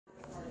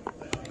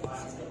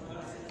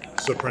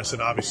So Princeton,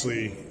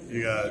 obviously,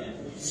 you got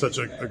such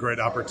a great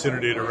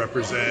opportunity to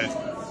represent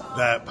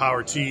that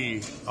Power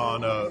T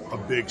on a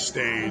big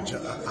stage.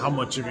 How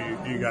much of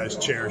you guys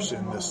cherish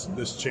in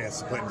this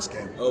chance to play in this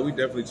game? Oh, we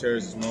definitely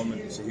cherish this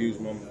moment. It's a huge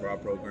moment for our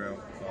program.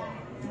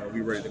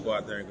 We're ready to go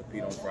out there and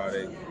compete on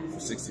Friday for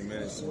 60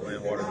 minutes,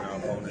 playing harder than our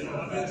opponent.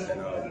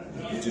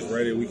 And we're just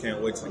ready. We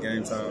can't wait till the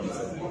game time.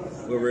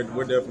 So we're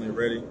definitely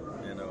ready.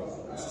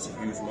 It's just a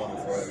huge moment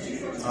for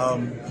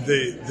us.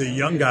 The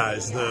young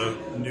guys, the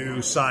new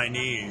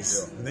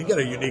signees, they get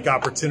a unique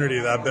opportunity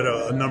that I bet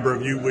a number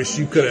of you wish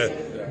you could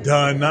have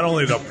done, not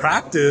only to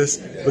practice,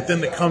 but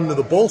then to come to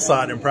the bowl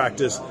side and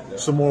practice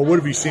some more. What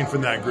have you seen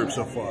from that group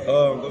so far?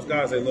 Those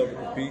guys, they love to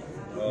compete.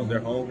 They're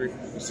hungry.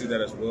 We see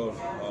that as well.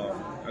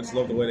 I just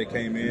love the way they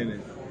came in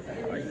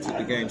and took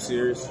the game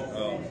serious.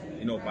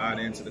 Buying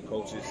into the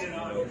coaches.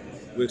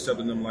 We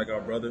accepted them like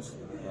our brothers.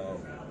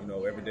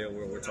 Every day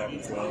we're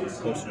talking to them,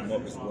 coaching them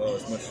up as well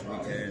as much as we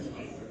can,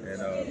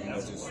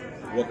 and just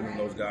welcoming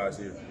those guys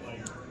here.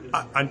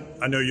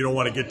 I know you don't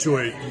want to get to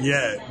it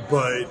yet,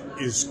 but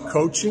is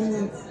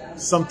coaching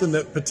something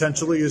that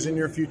potentially is in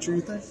your future,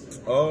 you think?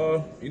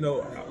 I'm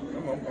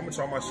gonna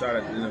try my shot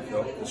at the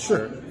NFL for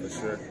sure.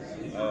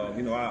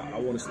 I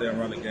want to stay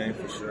around the game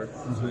for sure,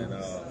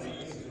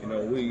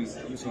 and we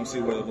can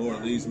see where the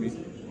Lord leads me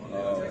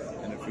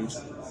in the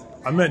future.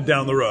 I meant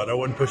down the road. I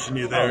wasn't pushing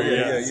you there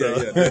yet.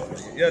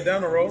 Yeah,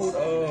 down the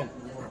road.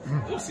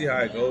 We'll see how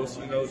it goes.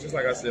 Just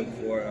like I said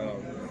before,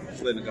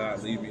 just letting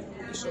God lead me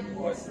and show me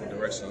what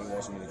direction He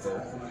wants me to go,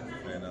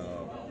 and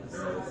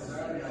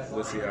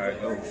we'll see how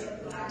it goes.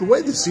 The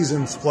way the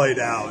season's played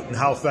out and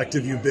how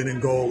effective you've been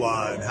in goal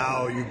line,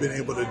 how you've been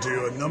able to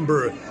do a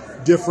number of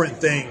different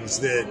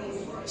things that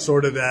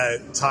sort of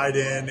that tight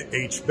end,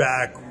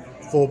 H-back,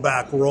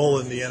 fullback role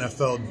in the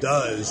NFL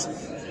does.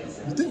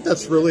 You think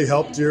that's really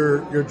helped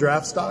your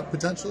draft stock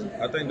potentially?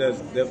 I think that's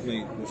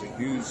definitely was a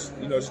huge,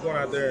 just going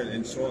out there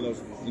and showing those,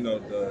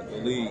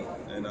 the league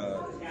and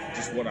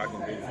just what I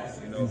can do.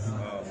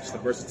 Just the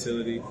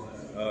versatility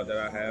that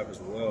I have as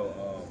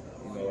well.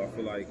 I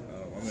feel like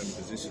I'm in a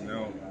position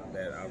now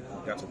that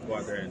I've got to go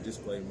out there and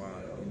display my,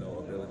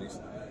 abilities.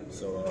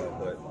 So,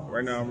 but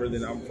right now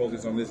I'm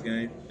focused on this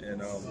game,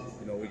 and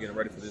we're getting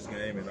ready for this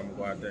game, and I'm gonna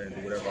go out there and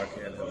do whatever I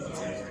can to help my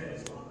team.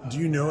 Do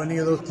you know any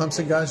of those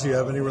Clemson guys? Do you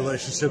have any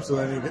relationships with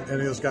any of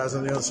those guys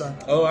on the other side?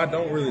 Oh, I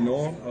don't really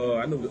know them.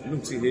 I knew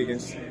T.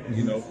 Higgins.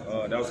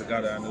 That was a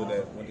guy that I knew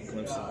that went to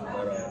Clemson,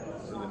 but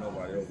really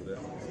nobody over there.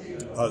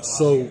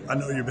 So I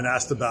know you've been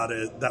asked about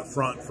it, that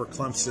front for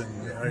Clemson,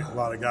 right? A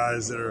lot of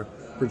guys that are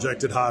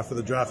projected high for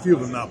the draft. Few of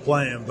them not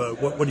playing,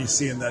 but what do you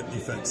see in that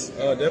defense?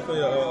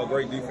 Definitely a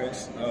great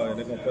defense. They're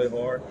going to play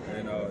hard,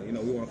 and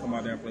we want to come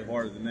out there and play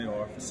harder than they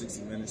are for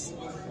 60 minutes.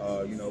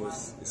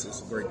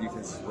 It's a great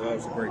defense as well.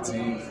 It's a great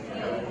team.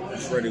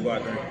 Just ready to go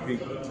out there and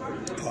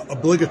compete.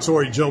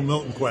 Obligatory Joe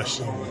Milton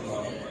question.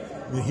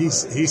 I mean, he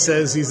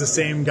says he's the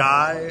same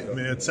guy. I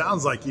mean, it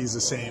sounds like he's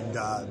the same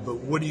guy. But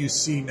what do you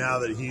see now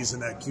that he's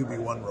in that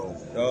QB1 role?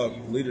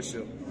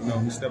 Leadership.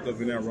 He stepped up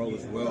in that role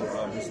as well.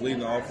 Just leading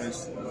the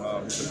offense.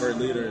 He's a great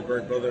leader, a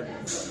great brother.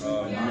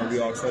 We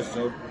all trust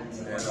Joe.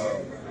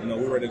 And,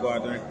 we're ready to go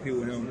out there and compete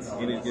with him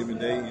any given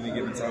day, any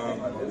given time.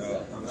 And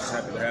I'm just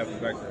happy to have him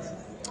back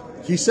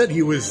there. He said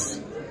he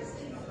was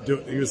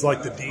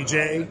like the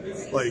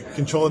DJ, like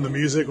controlling the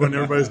music when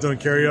everybody's doing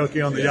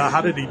karaoke on the yacht.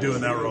 How did he do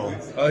in that role?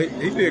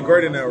 He did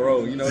great in that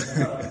role.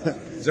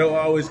 Joe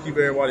always keep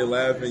everybody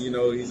laughing.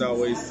 He's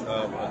always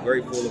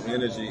very full of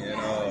energy,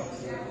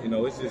 and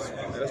it's just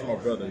that's my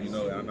brother.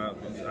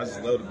 I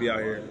just love to be out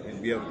here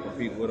and be able to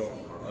compete with him.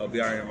 Be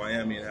out here in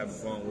Miami and having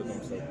fun with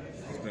him. So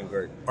it's been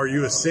great. Are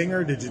you a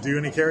singer? Did you do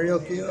any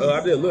karaoke?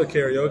 I did a little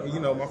karaoke.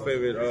 My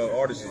favorite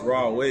artist is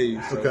Raw Wave.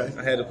 So okay.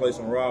 I had to play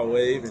some Raw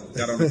Wave and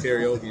got on the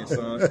karaoke and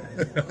sung.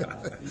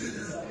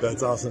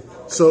 That's awesome.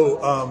 So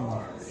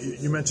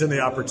you mentioned the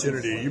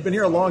opportunity. You've been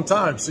here a long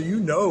time, so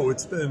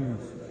it's been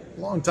a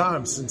long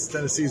time since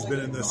Tennessee's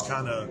been in this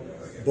kind of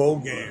bowl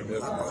game.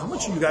 How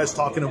much are you guys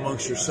talking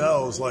amongst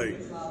yourselves? Like,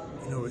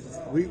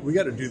 we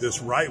got to do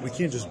this right. We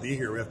can't just be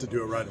here. We have to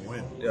do it right and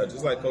win. Yeah,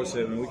 just like Coach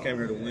said, we came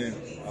here to win.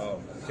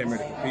 We came here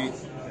to compete,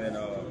 and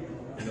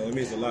it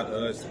means a lot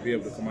to us to be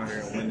able to come out here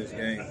and win this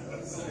game.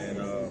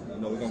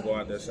 And we're gonna go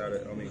out there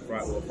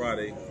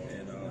Friday,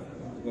 and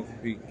we're gonna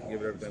compete,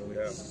 give it everything we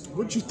have.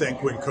 What did you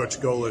think when Coach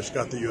Golish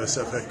got the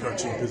USF head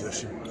coaching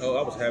position? Oh,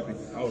 I was happy.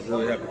 I was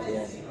really happy for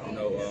him.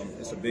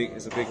 It's a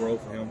big role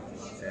for him,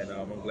 and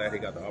I'm glad he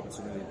got the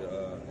opportunity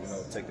to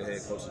take the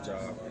head coaching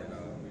job. And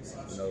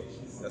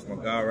that's my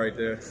guy right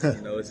there.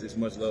 It's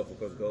much love for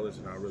Coach Golish,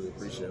 and I really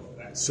appreciate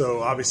it.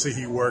 So obviously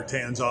he worked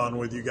hands-on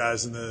with you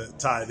guys in the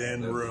tight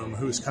end room.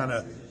 Who's kind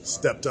of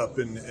stepped up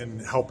in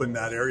helping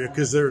that area?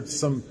 Because there's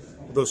some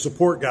of those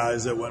support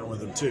guys that went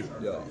with him too.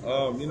 Yeah,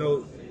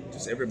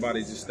 just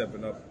everybody just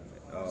stepping up,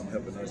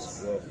 helping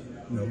us as well.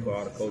 For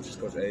all the coaches,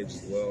 Coach Age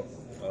as well,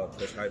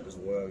 Coach Hype as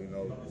well.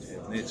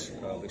 And Mitch,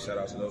 big shout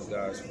out to those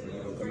guys for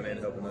coming in and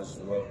helping us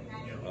as well.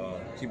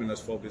 keeping us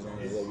focused on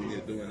what we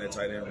need to do in that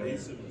tight end room.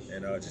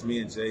 And just me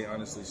and Jay,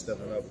 honestly,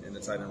 stepping up in the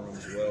tight end room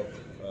as well.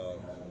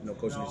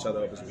 Coaching each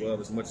other up as well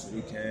as much as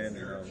we can,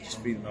 and just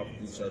feeding off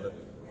of each other.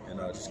 And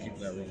just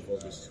keeping that room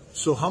focused.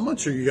 So how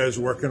much are you guys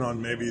working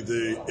on maybe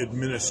the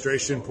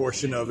administration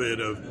portion of it?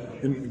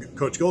 And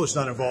Coach Goler's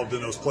not involved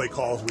in those play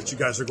calls, which you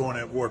guys are going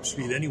at warp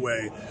speed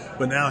anyway,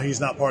 but now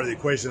he's not part of the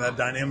equation. That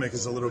dynamic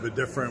is a little bit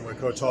different with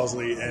Coach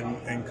Halsley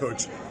and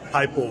Coach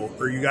Heupel.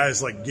 Are you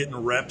guys like getting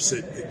reps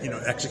at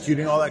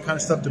executing all that kind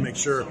of stuff to make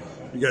sure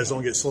you guys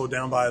don't get slowed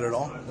down by it at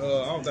all? I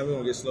don't think we're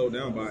going to get slowed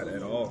down by it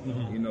at all.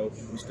 Mm-hmm.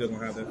 We're still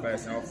going to have that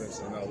fast offense,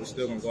 and we're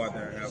still going to go out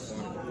there and have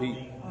fun and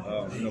compete.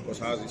 Coach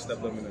Halsley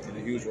stepped up in a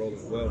huge role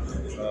as well,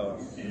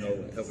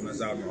 helping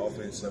us out in the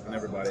offense, helping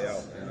everybody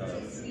out.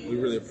 And we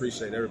really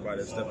appreciate everybody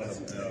that's stepping up,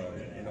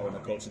 in the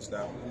coaching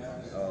staff.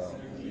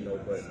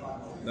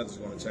 But nothing's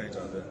going to change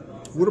out there.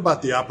 What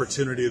about the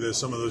opportunity that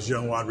some of those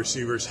young wide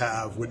receivers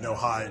have with no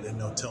Hyde and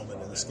no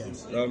Tillman in this game?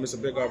 It's a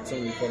big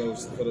opportunity for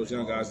those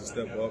young guys to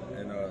step up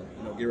and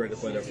get ready to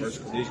play their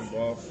first collision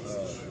ball.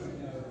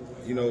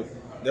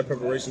 Their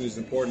preparation is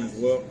important as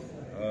well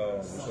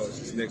because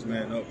it's next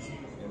man up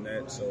in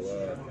that. So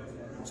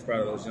I'm just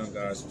proud of those young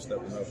guys for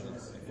stepping up and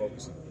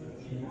focusing.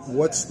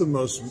 What's the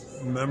most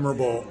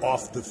memorable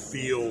off the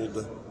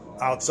field,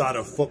 outside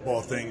of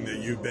football thing that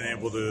you've been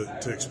able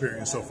to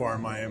experience so far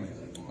in Miami?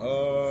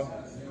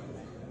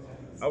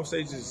 I would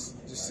say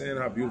just seeing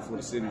how beautiful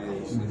the city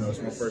is.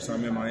 It's my first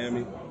time in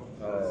Miami.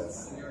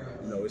 It's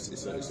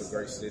a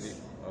great city.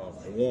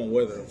 Warm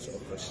weather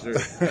for sure.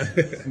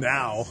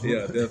 Now.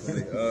 Yeah,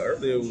 definitely.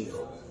 Earlier it was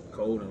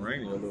cold and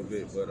rainy a little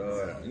bit, but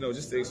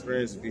just the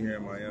experience to be here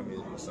in Miami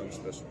is something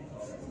special.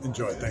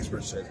 Enjoy. Thanks,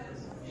 Bruce. Appreciate it.